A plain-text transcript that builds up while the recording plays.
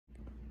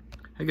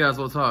Hey guys,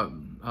 what's up?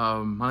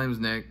 My name is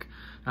Nick.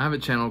 I have a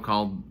channel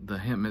called the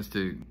Hemp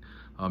Mystic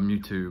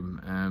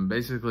YouTube, and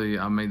basically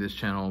I made this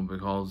channel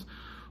because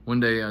one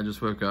day I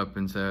just woke up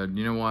and said,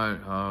 you know what,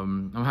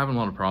 I'm having a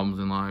lot of problems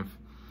in life,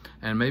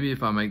 and maybe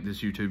if I make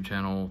this YouTube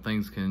channel,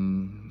 things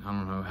can, I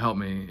don't know, help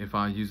me if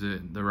I use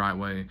it the right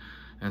way.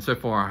 And so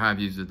far I have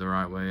used it the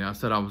right way. I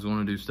said I was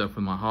going to do stuff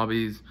with my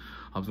hobbies.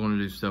 I was going to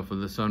do stuff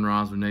with the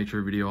sunrise, with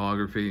nature,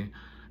 videography.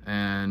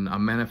 And I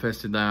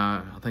manifested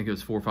that, I think it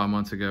was 4 or 5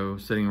 months ago,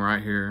 sitting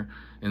right here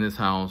in this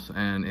house,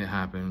 and it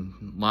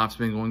happened. Life's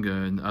been going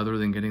good, other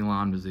than getting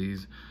Lyme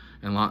disease,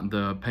 and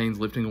the pain's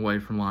lifting away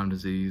from Lyme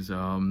disease.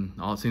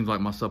 It seems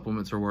like my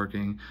supplements are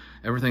working.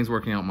 Everything's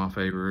working out in my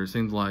favor. It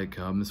seems like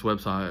this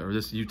website or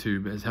this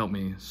YouTube has helped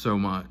me so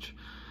much.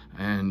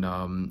 And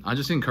I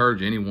just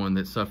encourage anyone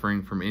that's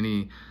suffering from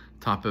any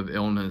type of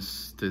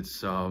illness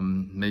that's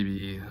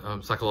maybe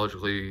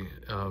psychologically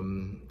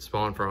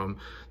spawned from,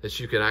 that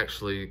you could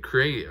actually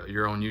create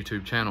your own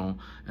YouTube channel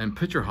and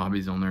put your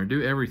hobbies on there,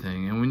 do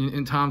everything. And when you,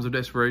 in times of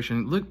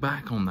desperation, look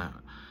back on that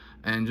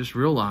and just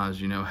realize,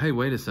 you know, hey,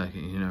 wait a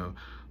second, you know,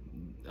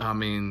 I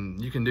mean,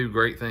 you can do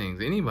great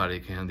things. Anybody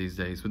can these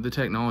days with the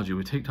technology.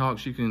 With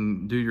TikToks, you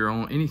can do your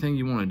own, anything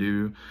you want to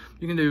do.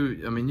 You can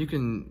do, I mean, you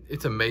can,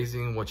 it's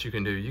amazing what you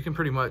can do. You can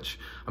pretty much,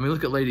 I mean,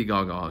 look at Lady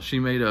Gaga. She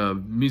made a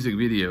music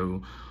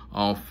video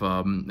off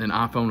an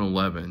iPhone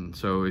 11.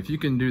 So if you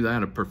can do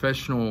that, a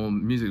professional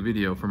music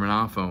video from an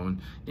iPhone,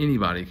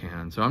 anybody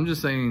can. So I'm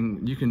just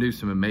saying you can do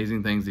some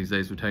amazing things these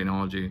days with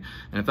technology.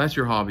 And if that's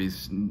your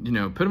hobbies, you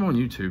know, put them on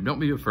YouTube. Don't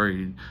be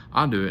afraid.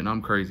 I do it and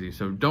I'm crazy.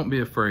 So don't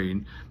be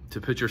afraid to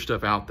put your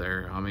stuff out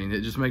there. I mean,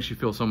 it just makes you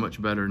feel so much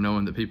better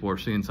knowing that people are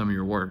seeing some of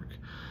your work.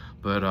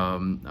 But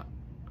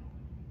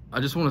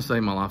I just want to say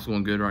my life's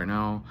going good right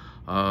now.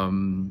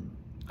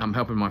 I'm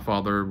helping my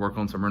father work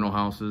on some rental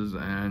houses,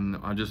 and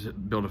I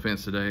just built a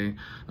fence today.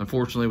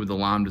 Unfortunately, with the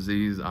Lyme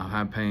disease, I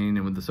have pain,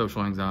 and with the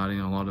social anxiety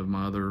and a lot of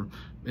my other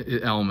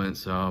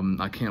elements,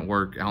 I can't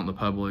work out in the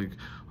public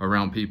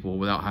around people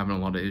without having a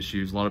lot of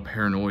issues, a lot of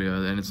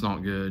paranoia, and it's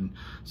not good.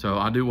 So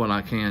I do what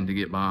I can to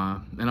get by.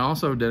 And I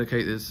also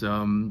dedicate this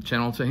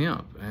channel to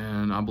hemp,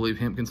 and I believe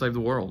hemp can save the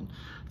world.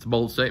 It's a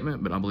bold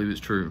statement, but I believe it's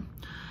true.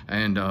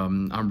 And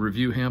I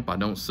review hemp. I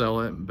don't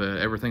sell it, but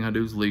everything I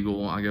do is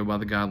legal. I go by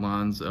the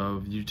guidelines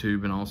of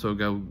YouTube, and also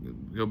go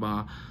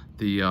by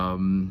the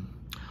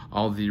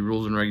all the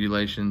rules and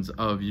regulations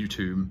of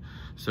YouTube.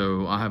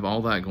 So I have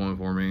all that going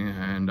for me.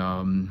 And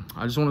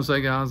I just want to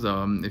say, guys,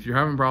 if you're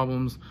having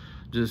problems,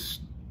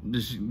 just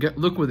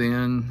look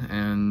within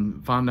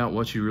and find out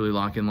what you really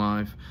like in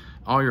life,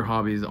 all your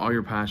hobbies, all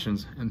your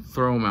passions, and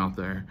throw them out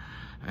there.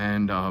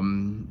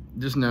 And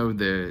just know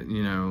that,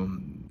 you know,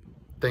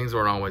 things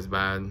aren't always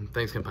bad.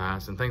 Things can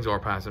pass, and things are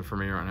passing for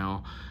me right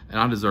now. And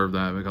I deserve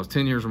that, because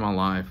 10 years of my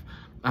life,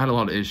 I had a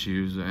lot of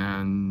issues,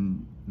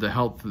 and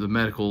the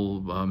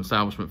medical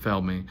establishment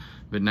failed me.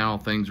 But now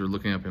things are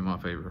looking up in my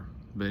favor.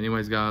 But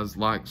anyways, guys,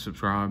 like,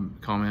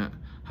 subscribe, comment.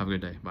 Have a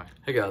good day. Bye.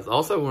 Hey guys, I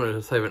also wanted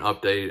to save an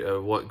update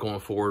of what going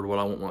forward, what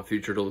I want my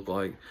future to look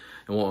like,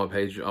 and what my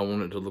page I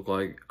want it to look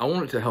like. I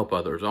want it to help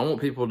others. I want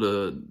people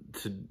to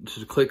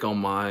click on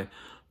my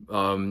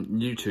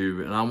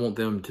YouTube, and I want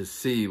them to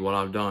see what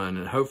I've done,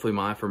 and hopefully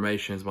my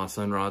affirmations, my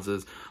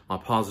sunrises, my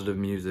positive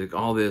music,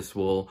 all this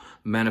will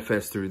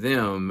manifest through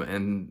them,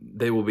 and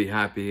they will be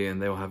happy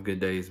and they will have good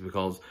days,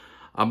 because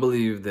I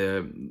believe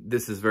that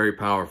this is very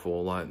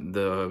powerful. Like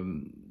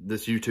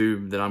this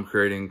YouTube that I'm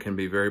creating can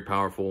be very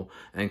powerful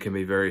and can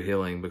be very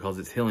healing, because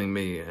it's healing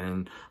me,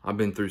 and I've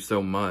been through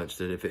so much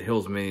that if it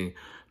heals me,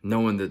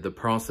 knowing that the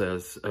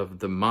process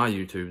of my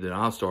YouTube that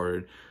I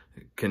started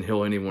can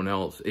heal anyone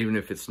else, even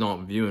if it's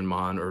not viewing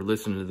mine or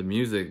listening to the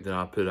music that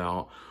I put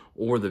out,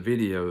 or the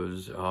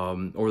videos,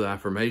 or the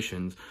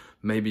affirmations.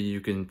 Maybe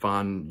you can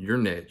find your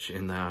niche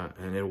in that,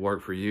 and it'll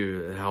work for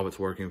you and how it's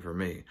working for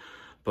me.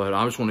 But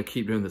I just want to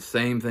keep doing the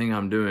same thing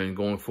I'm doing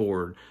going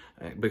forward,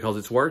 because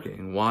it's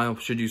working. Why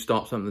should you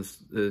stop something that's,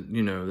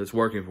 you know, that's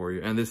working for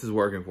you? And this is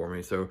working for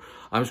me. So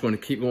I'm just going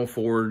to keep going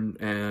forward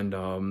and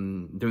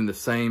doing the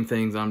same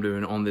things I'm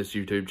doing on this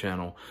YouTube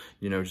channel.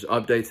 You know, just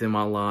updates in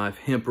my life,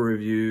 hemp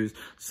reviews,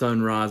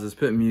 sunrises,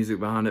 putting music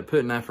behind it,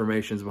 putting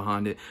affirmations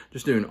behind it,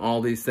 just doing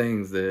all these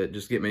things that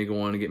just get me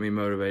going and get me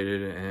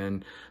motivated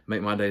and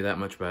make my day that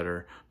much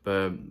better.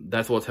 But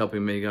that's what's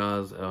helping me,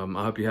 guys.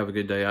 I hope you have a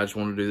good day. I just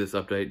want to do this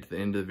update to the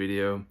end of the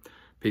video.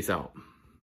 Peace out.